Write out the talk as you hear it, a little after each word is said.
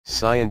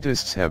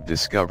Scientists have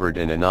discovered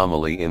an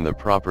anomaly in the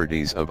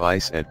properties of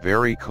ice at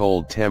very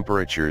cold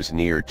temperatures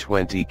near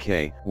 20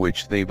 K,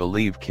 which they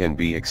believe can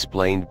be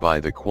explained by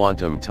the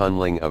quantum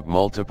tunneling of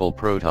multiple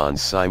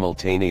protons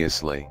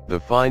simultaneously. The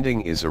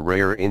finding is a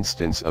rare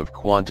instance of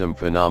quantum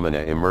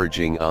phenomena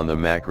emerging on the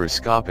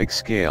macroscopic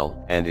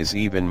scale, and is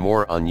even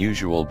more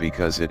unusual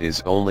because it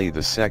is only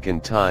the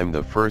second time,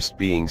 the first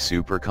being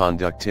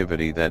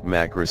superconductivity, that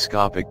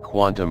macroscopic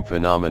quantum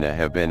phenomena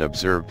have been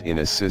observed in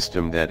a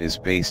system that is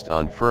based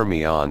on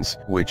fermions,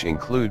 which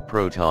include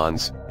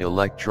protons,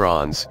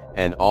 electrons,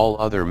 and all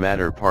other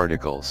matter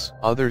particles.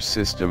 Other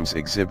systems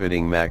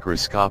exhibiting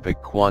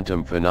macroscopic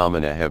quantum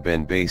phenomena have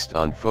been based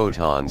on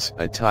photons,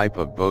 a type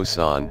of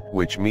boson,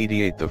 which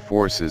mediate the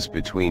forces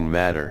between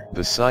matter.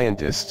 The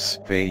scientists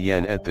Fei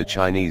Yen at the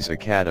Chinese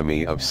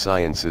Academy of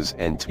Sciences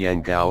and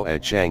Tian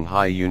at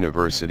Shanghai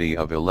University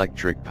of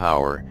Electric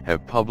Power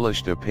have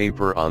published a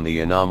paper on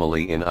the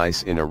anomaly in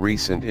ice in a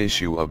recent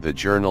issue of the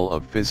Journal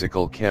of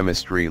Physical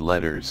Chemistry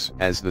Letters.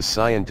 As the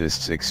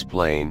scientists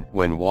explain,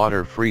 when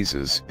water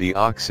freezes, the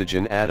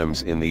oxygen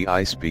atoms in the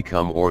ice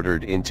become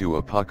ordered into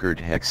a puckered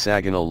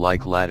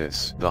hexagonal-like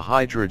lattice. The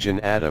hydrogen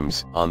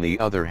atoms, on the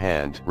other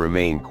hand,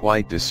 remain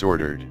quite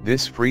disordered.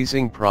 This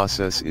freezing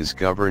process is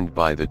governed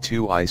by the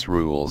two ice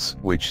rules,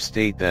 which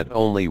state that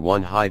only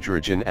one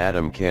hydrogen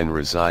atom can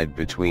reside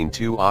between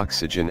two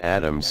oxygen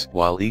atoms,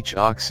 while each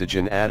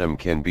oxygen atom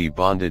can be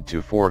bonded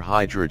to four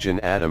hydrogen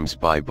atoms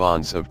by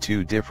bonds of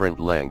two different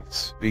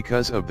lengths.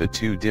 Because of the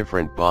two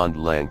different bond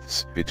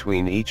lengths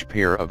between each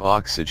pair of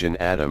oxygen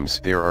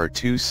atoms, there are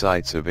two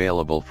sites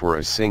available for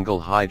a single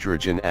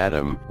hydrogen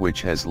atom,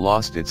 which has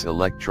lost its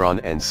electron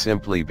and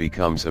simply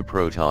becomes a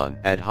proton.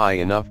 At high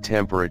enough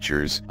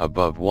temperatures,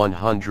 above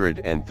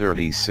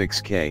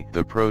 136 K,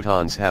 the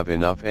protons have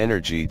enough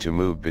energy to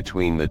move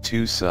between the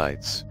two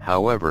sites.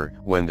 However,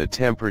 when the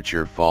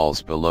temperature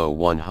falls below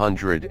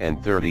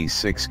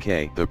 136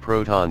 K, the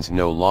protons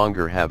no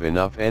longer have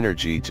enough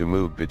energy to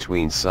move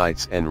between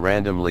sites and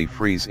randomly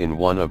freeze in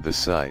one of the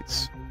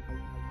sites.